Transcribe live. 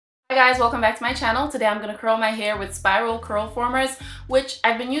Hi guys, welcome back to my channel. Today I'm going to curl my hair with spiral curl formers, which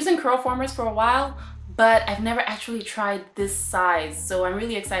I've been using curl formers for a while, but I've never actually tried this size. So I'm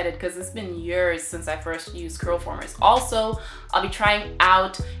really excited because it's been years since I first used curl formers. Also, I'll be trying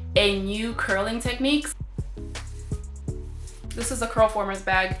out a new curling technique. This is a curl formers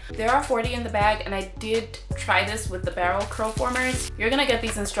bag. There are 40 in the bag and I did try this with the barrel curl formers. You're going to get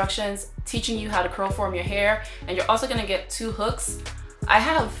these instructions teaching you how to curl form your hair, and you're also going to get 2 hooks. I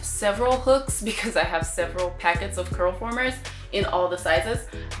have several hooks because I have several packets of curl formers in all the sizes,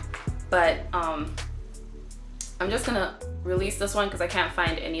 but I'm just gonna release this one because I can't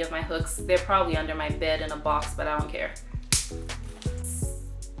find any of my hooks. They're probably under my bed in a box, but I don't care.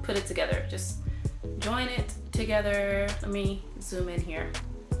 Put it together, just join it together. Let me zoom in here.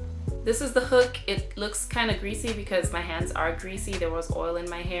 This is the hook. It looks kind of greasy because my hands are greasy. There was oil in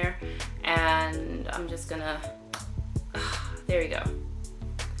my hair, and I'm just gonna, there we go.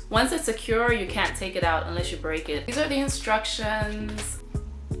 Once it's secure, you can't take it out unless you break it. These are the instructions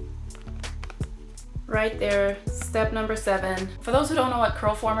right there. Step number 7. For those who don't know what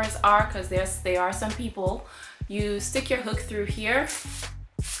curl formers are, because they are some people, you stick your hook through here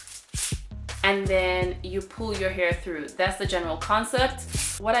and then you pull your hair through. That's the general concept.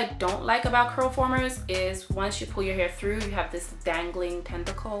 What I don't like about curl formers is once you pull your hair through, you have this dangling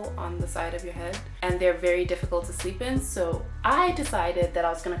tentacle on the side of your head, and they're very difficult to sleep in. So I decided that I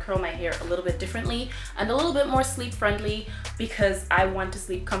was gonna curl my hair a little bit differently and a little bit more sleep friendly because I want to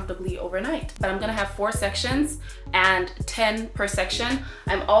sleep comfortably overnight. But I'm gonna have 4 sections and 10 per section.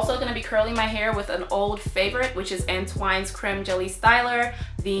 I'm also gonna be curling my hair with an old favorite, which is Entwine's Creme Jelly Styler,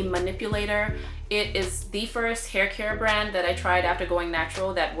 the manipulator. It is the first hair care brand that I tried after going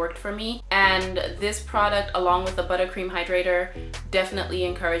natural that worked for me. And this product, along with the buttercream hydrator, definitely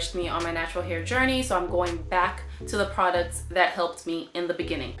encouraged me on my natural hair journey. So I'm going back to the products that helped me in the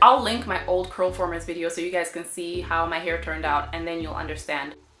beginning. I'll link my old curl formers video so you guys can see how my hair turned out, and then you'll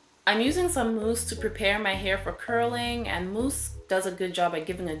understand. I'm using some mousse to prepare my hair for curling, and mousse does a good job at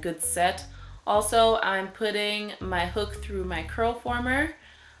giving a good set. Also, I'm putting my hook through my curl former,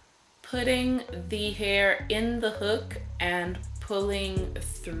 putting the hair in the hook and pulling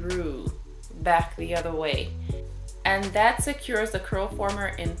through back the other way. And that secures the curl former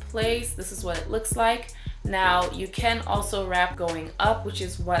in place. This is what it looks like. Now you can also wrap going up, which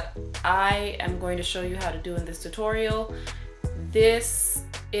is what I am going to show you how to do in this tutorial. This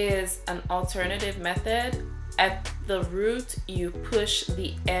is an alternative method. At the root, you push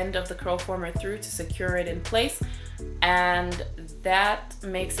the end of the curl former through to secure it in place, and that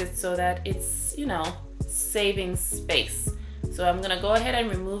makes it so that it's, you know, saving space. So I'm gonna go ahead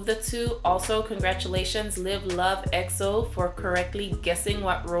and remove the 2. Also, congratulations LiveLoveExo for correctly guessing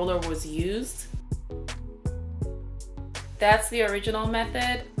what roller was used. That's the original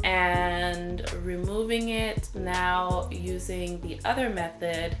method, and removing it now using the other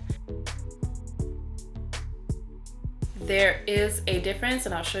method. There is a difference,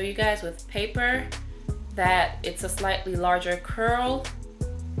 and I'll show you guys with paper that it's a slightly larger curl.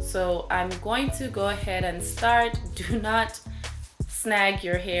 So I'm going to go ahead and start. Do not snag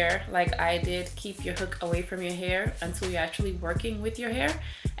your hair like I did. Keep your hook away from your hair until you're actually working with your hair,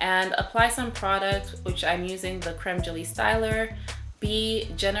 and apply some product, which I'm using the Creme Jelly Styler. Be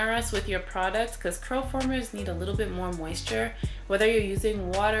generous with your product because curl formers need a little bit more moisture. Whether you're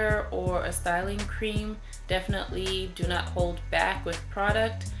using water or a styling cream, definitely do not hold back with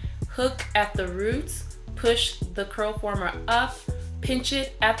product. Hook at the roots, push the curl former up, pinch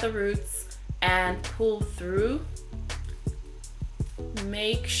it at the roots, and pull through.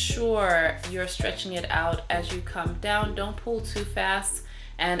 Make sure you're stretching it out as you come down. Don't pull too fast.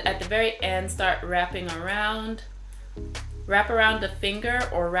 And at the very end, start wrapping around. Wrap around the finger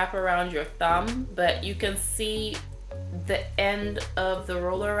or wrap around your thumb, but you can see the end of the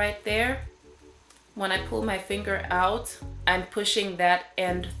roller right there. When I pull my finger out, I'm pushing that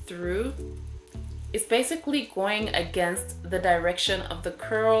end through. It's basically going against the direction of the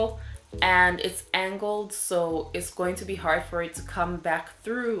curl, and it's angled, so it's going to be hard for it to come back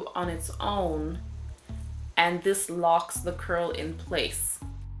through on its own, and this locks the curl in place.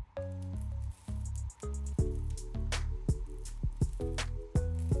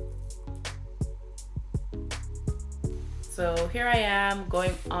 So here I am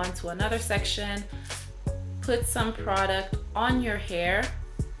going on to another section. Put some product on your hair,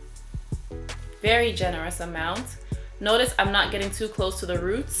 very generous amount. Notice I'm not getting too close to the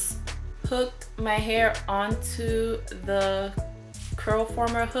roots. Hook my hair onto the curl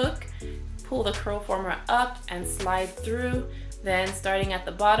former hook, pull the curl former up and slide through. Then starting at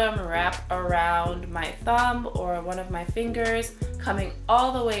the bottom, wrap around my thumb or one of my fingers, coming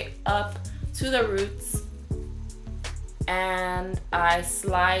all the way up to the roots, and I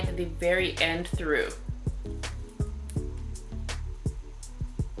slide the very end through.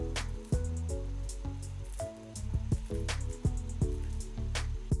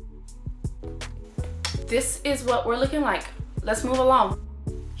 This is what we're looking like. Let's move along.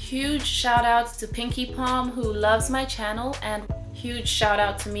 Huge shout out to Pinky Palm, who loves my channel, and huge shout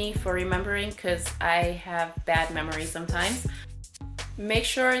out to me for remembering, because I have bad memory sometimes. Make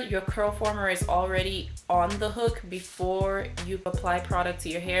sure your curl former is already on the hook before you apply product to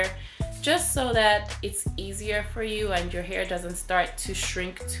your hair, just so that it's easier for you and your hair doesn't start to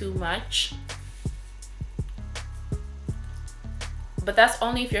shrink too much. But that's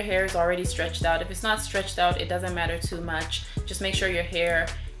only if your hair is already stretched out. If it's not stretched out, it doesn't matter too much. Just make sure your hair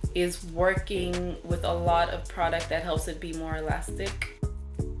is working with a lot of product that helps it be more elastic.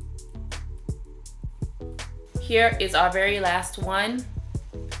 Here is our very last one.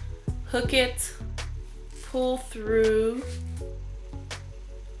 Hook it, pull through,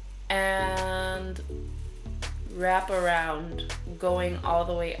 and wrap around, going all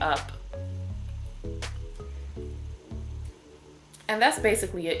the way up. And that's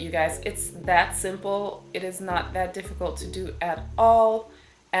basically it, you guys. It's that simple. It is not that difficult to do at all.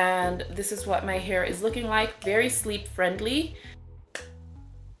 And this is what my hair is looking like. Very sleep friendly.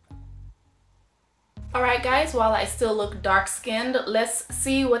 All right, guys, while I still look dark skinned, let's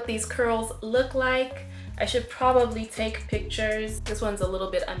see what these curls look like. I should probably take pictures. This one's a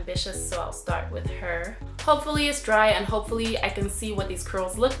little bit ambitious, so I'll start with her. Hopefully it's dry and hopefully I can see what these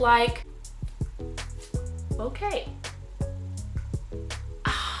curls look like. Okay.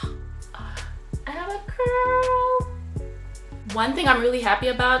 I have a curl. One thing I'm really happy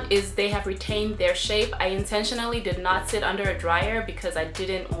about is they have retained their shape. I intentionally did not sit under a dryer because I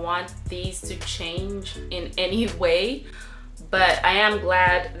didn't want these to change in any way, but I am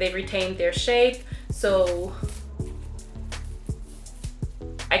glad they retained their shape, so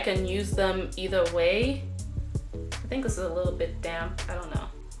I can use them either way. I think this is a little bit damp, I don't know.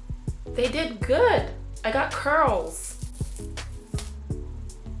 They did good. I got curls.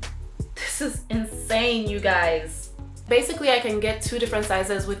 This is insane, you guys. Basically, I can get 2 different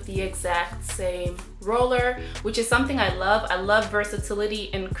sizes with the exact same roller, which is something I love. I love versatility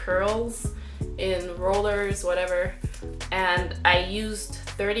in curls, in rollers, whatever. And I used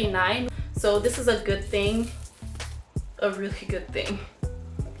 39, so this is a good thing, a really good thing.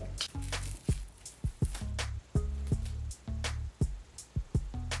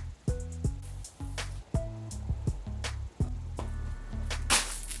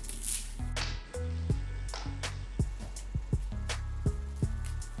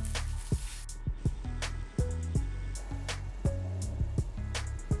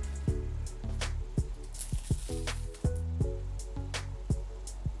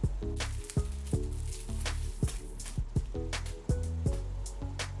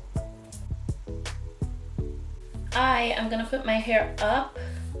 I am gonna put my hair up.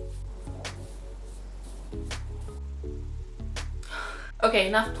 Okay,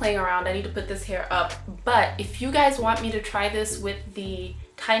 enough playing around. I need to put this hair up. But if you guys want me to try this with the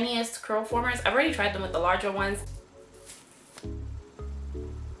tiniest curl formers, I've already tried them with the larger ones.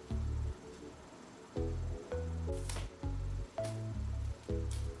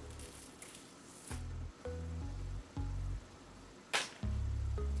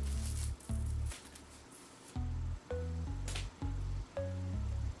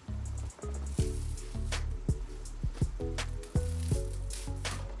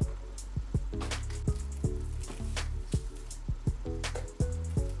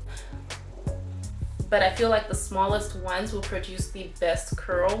 But I feel like the smallest ones will produce the best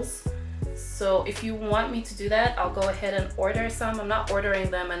curls. So if you want me to do that, I'll go ahead and order some. I'm not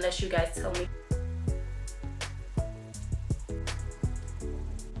ordering them unless you guys tell me.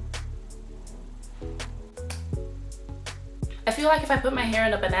 I feel like if I put my hair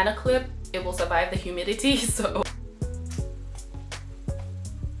in a banana clip, it will survive the humidity, so.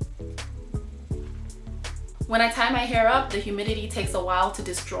 When I tie my hair up, the humidity takes a while to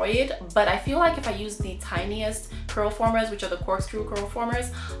destroy it, but I feel like if I use the tiniest curl formers, which are the corkscrew curl formers,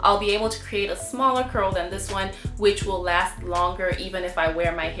 I'll be able to create a smaller curl than this one, which will last longer even if I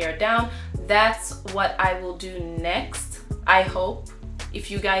wear my hair down. That's what I will do next, I hope. If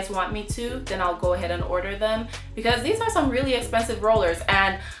you guys want me to, then I'll go ahead and order them, because these are some really expensive rollers,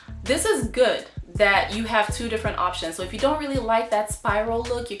 and this is good. that you have two different options. So if you don't really like that spiral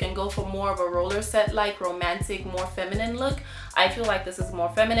look, you can go for more of a roller set like romantic, more feminine look. I feel like this is more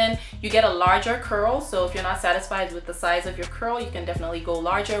feminine. You get a larger curl, so if you're not satisfied with the size of your curl, you can definitely go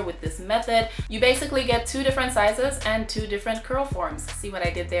larger with this method. You basically get two different sizes and two different curl forms. See what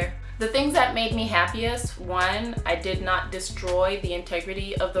I did there? The things that made me happiest: one, I did not destroy the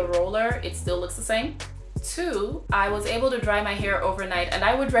integrity of the roller. It still looks the same. Two, I was able to dry my hair overnight, and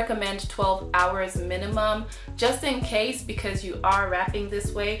I would recommend 12 hours minimum, just in case, because you are wrapping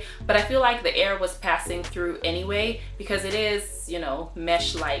this way. But I feel like the air was passing through anyway, because it is, you know,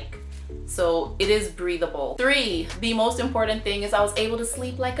 mesh-like. So it is breathable. Three, the most important thing is I was able to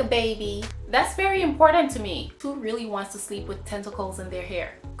sleep like a baby. That's very important to me. Who really wants to sleep with tentacles in their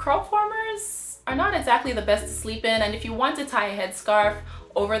hair? Curlformers are not exactly the best to sleep in, and if you want to tie a headscarf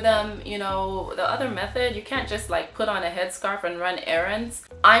over them, you know, the other method, you can't just like put on a headscarf and run errands.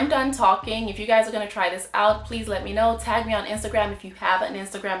 I'm done talking. If you guys are gonna try this out, please let me know. Tag me on Instagram if you have an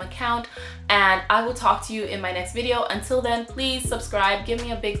Instagram account, and I will talk to you in my next video. Until then, please subscribe, give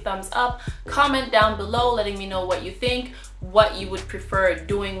me a big thumbs up, comment down below letting me know what you think, what you would prefer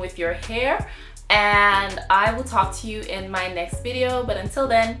doing with your hair, and I will talk to you in my next video. But until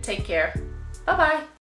then, take care. Bye bye.